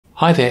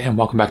Hi there and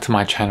welcome back to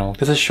my channel.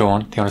 This is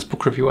Sean, the Honest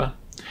Book Reviewer.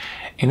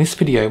 In this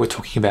video we're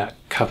talking about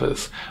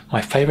covers,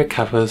 my favourite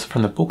covers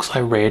from the books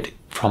I read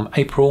from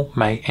April,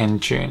 May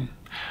and June.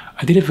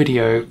 I did a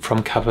video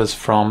from covers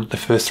from the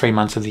first 3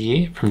 months of the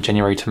year, from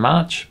January to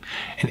March,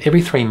 and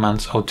every 3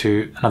 months I'll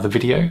do another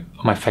video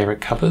of my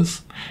favourite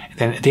covers. And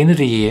then at the end of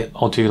the year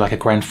I'll do like a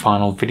grand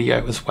final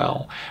video as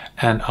well,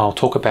 and I'll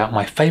talk about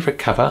my favourite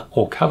cover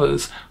or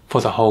covers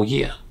for the whole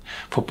year,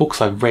 for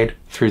books I've read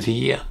through the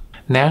year.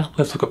 Now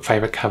let's look at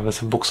favourite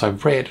covers of books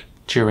I've read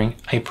during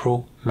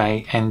April,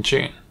 May and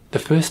June. The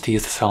first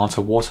is The Silence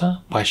of Water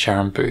by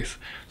Sharon Booth.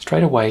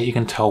 Straight away you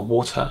can tell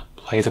water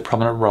plays a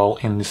prominent role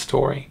in this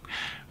story.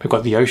 We've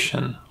got the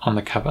ocean on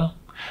the cover,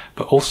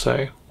 but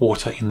also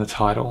water in the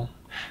title.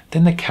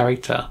 Then the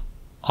character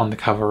on the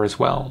cover as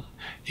well.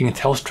 You can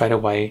tell straight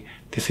away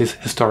this is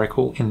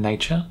historical in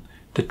nature,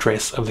 the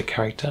dress of the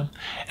character,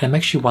 and it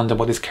makes you wonder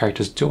what this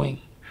character's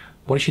doing.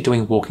 What is she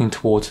doing walking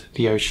towards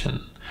the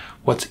ocean?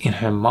 What's in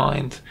her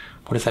mind?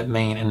 What does that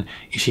mean? And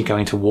is she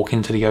going to walk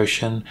into the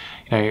ocean?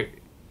 Is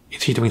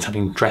she doing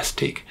something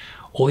drastic?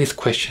 All these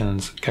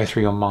questions go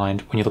through your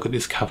mind when you look at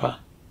this cover.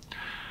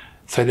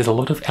 So there's a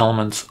lot of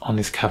elements on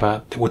this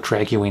cover that will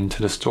drag you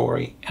into the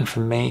story. And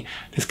for me,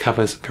 this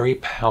cover is very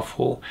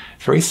powerful.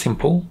 It's very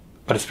simple,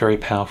 but it's very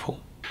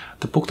powerful.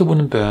 The Book That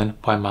Wouldn't Burn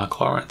by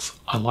Mark Lawrence.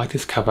 I like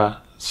this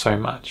cover so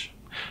much.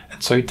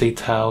 It's so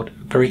detailed,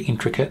 very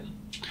intricate.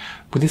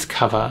 With this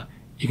cover,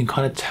 you can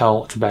kind of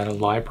tell it's about a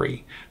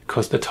library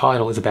because the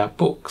title is about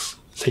books.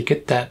 So you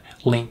get that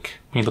link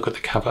when you look at the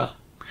cover.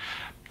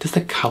 Just the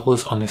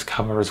colours on this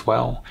cover as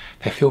well.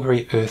 They feel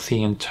very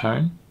earthy in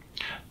tone.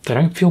 They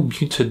don't feel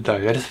muted though,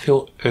 they just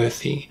feel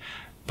earthy.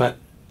 But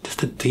just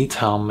the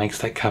detail makes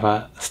that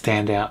cover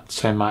stand out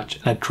so much.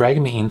 And it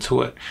dragged me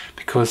into it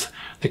because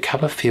the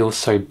cover feels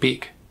so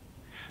big.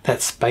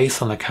 That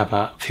space on the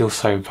cover feels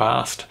so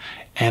vast.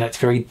 And it's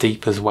very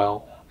deep as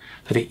well.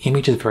 So the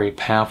image is very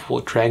powerful,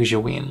 it drags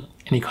you in.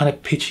 And you kind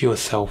of picture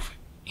yourself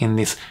in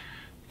this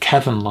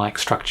cavern-like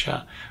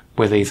structure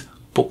where these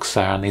books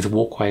are and these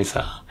walkways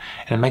are.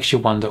 And it makes you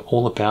wonder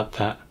all about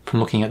that from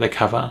looking at the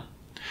cover.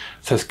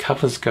 So as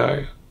covers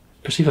go,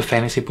 especially for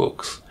fantasy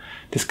books,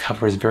 this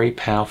cover is very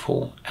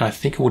powerful and I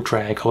think it will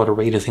drag a lot of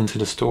readers into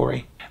the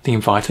story. The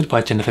Invited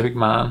by Jennifer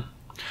McMahon.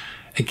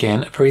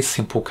 Again, a very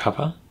simple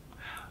cover,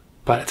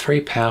 but it's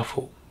very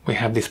powerful. We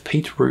have this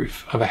peaked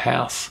roof of a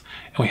house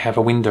and we have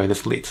a window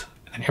that's lit.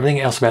 And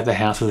everything else about the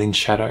house is in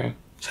shadow.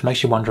 So it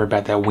makes you wonder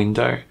about that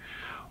window.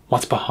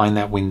 What's behind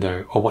that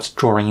window or what's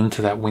drawing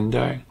into that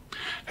window?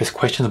 Those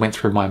questions went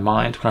through my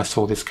mind when I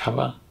saw this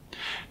cover.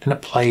 Then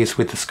it plays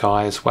with the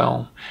sky as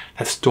well.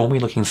 That stormy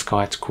looking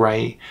sky, it's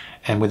grey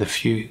and with a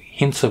few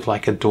hints of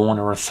like a dawn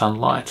or a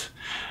sunlight.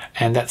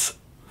 And that's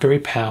very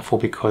powerful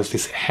because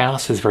this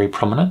house is very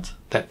prominent.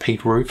 That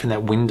peaked roof and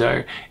that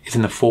window is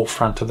in the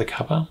forefront of the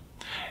cover.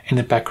 In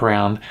the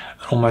background,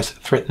 an almost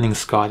threatening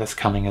sky that's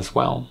coming as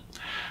well.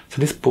 So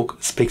this book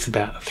speaks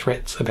about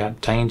threats, about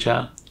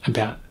danger,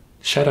 about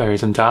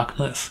shadows and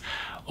darkness,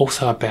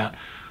 also about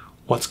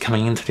what's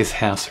coming into this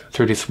house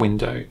through this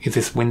window. Is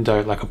this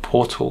window like a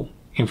portal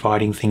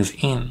inviting things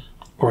in,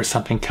 or is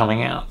something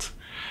coming out?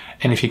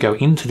 And if you go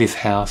into this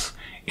house,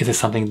 is there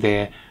something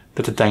there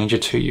that's a danger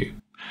to you?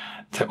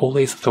 So all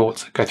these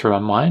thoughts go through my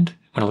mind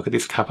when I look at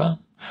this cover.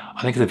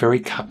 I think it's a very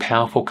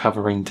powerful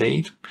cover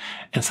indeed,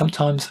 and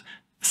sometimes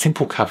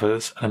simple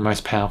covers are the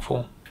most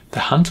powerful. The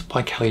Hunt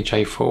by Kelly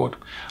J. Ford.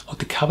 Look,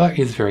 the cover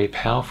is very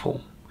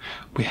powerful.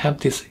 We have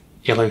this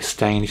yellow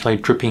stain, yellow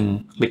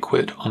dripping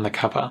liquid on the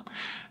cover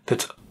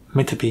that's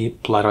meant to be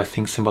blood, I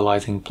think,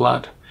 symbolising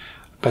blood,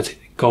 but it's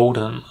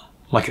golden,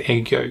 like an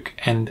egg yolk,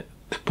 and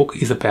the book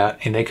is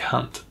about an egg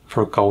hunt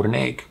for a golden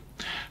egg.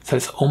 So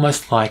it's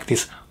almost like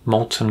this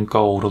molten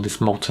gold or this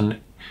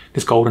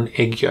golden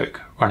egg yolk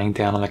running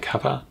down on the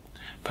cover.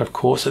 But of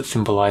course it's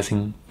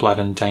symbolising blood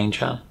and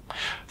danger.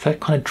 So that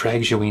kind of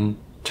drags you in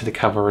to the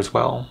cover as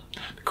well,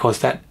 because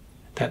that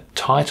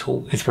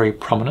title is very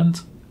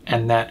prominent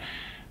and that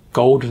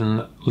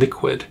golden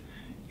liquid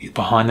is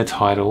behind the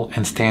title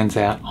and stands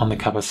out on the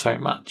cover so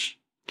much.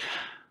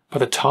 But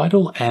the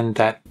title and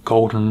that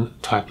golden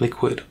type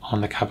liquid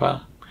on the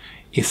cover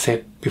is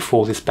set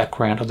before this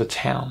background of the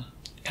town,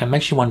 and it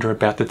makes you wonder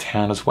about the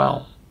town as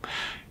well.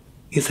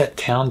 Is that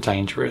town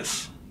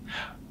dangerous?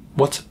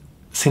 What's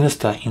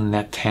sinister in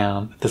that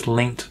town that's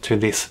linked to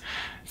this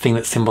thing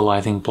that's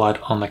symbolising blood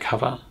on the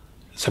cover?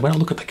 So when I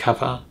look at the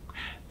cover,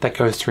 that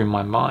goes through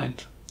my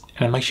mind,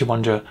 and it makes you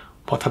wonder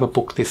what type of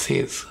book this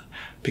is,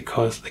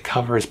 because the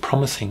cover is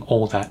promising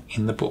all that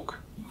in the book.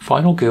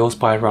 Final Girls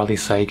by Riley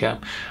Sager.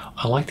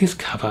 I like this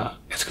cover.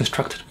 It's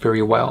constructed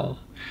very well.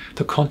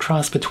 The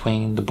contrast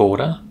between the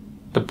border,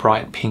 the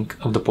bright pink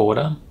of the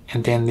border,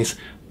 and then this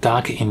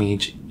darker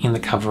image in the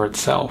cover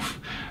itself.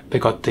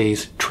 They've got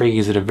these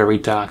trees that are very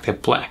dark, they're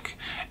black,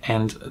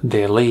 and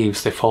their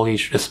leaves, their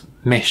foliage just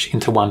mesh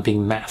into one big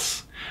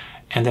mass.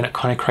 And then it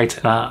kind of creates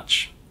an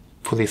arch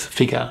for this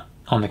figure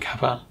on the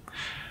cover.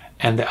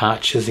 And the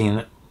arch is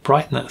in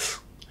brightness.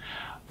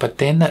 But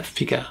then that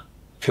figure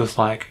feels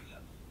like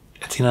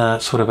it's in a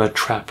sort of a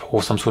trap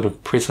or some sort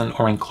of prison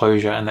or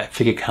enclosure, and that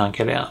figure can't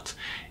get out.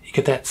 You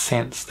get that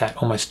sense, that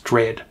almost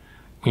dread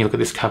when you look at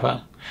this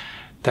cover,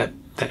 that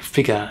that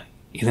figure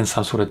is in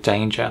some sort of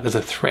danger. There's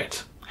a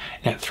threat.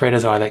 And that threat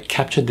is either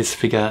captured this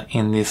figure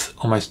in this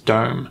almost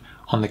dome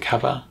on the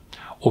cover,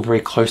 or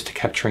very close to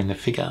capturing the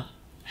figure.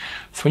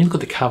 So when you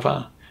look at the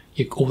cover,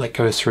 all that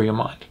goes through your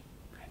mind.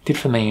 It did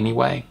for me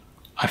anyway.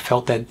 I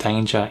felt that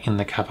danger in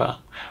the cover.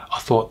 I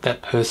thought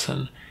that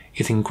person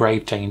is in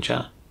grave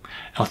danger.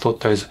 And I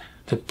thought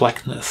the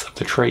blackness of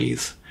the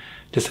trees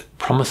just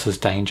promises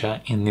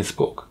danger in this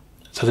book.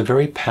 So it's a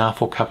very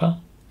powerful cover,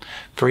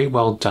 very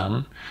well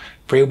done,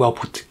 very well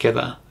put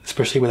together,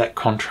 especially with that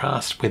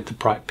contrast with the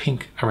bright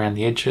pink around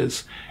the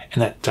edges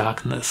and that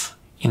darkness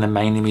in the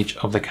main image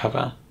of the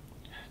cover.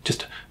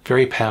 Just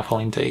very powerful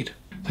indeed.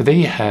 So there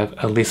you have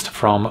a list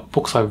from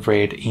books I've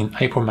read in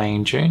April, May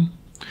and June,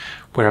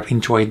 where I've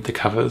enjoyed the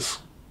covers.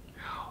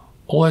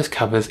 All those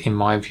covers, in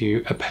my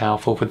view, are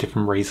powerful for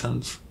different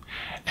reasons.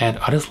 And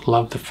I just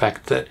love the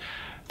fact that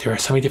there are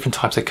so many different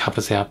types of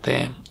covers out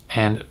there,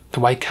 and the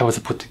way covers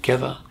are put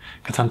together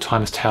can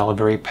sometimes tell a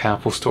very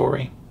powerful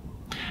story.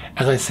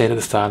 As I said at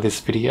the start of this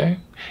video,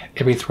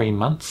 every 3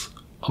 months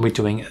I'll be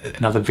doing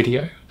another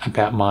video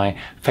about my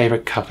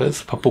favourite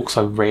covers for books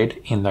I've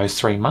read in those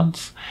 3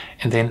 months,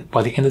 and then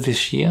by the end of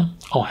this year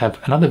I'll have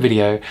another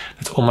video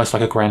that's almost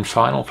like a grand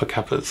final for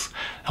covers.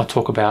 I'll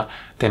talk about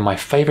then my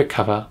favourite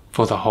cover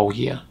for the whole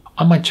year.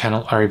 On my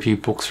channel I review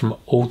books from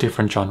all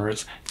different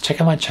genres. Check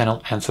out my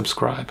channel and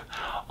subscribe.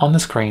 On the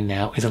screen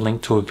now is a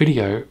link to a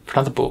video for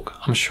another book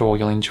I'm sure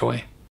you'll enjoy.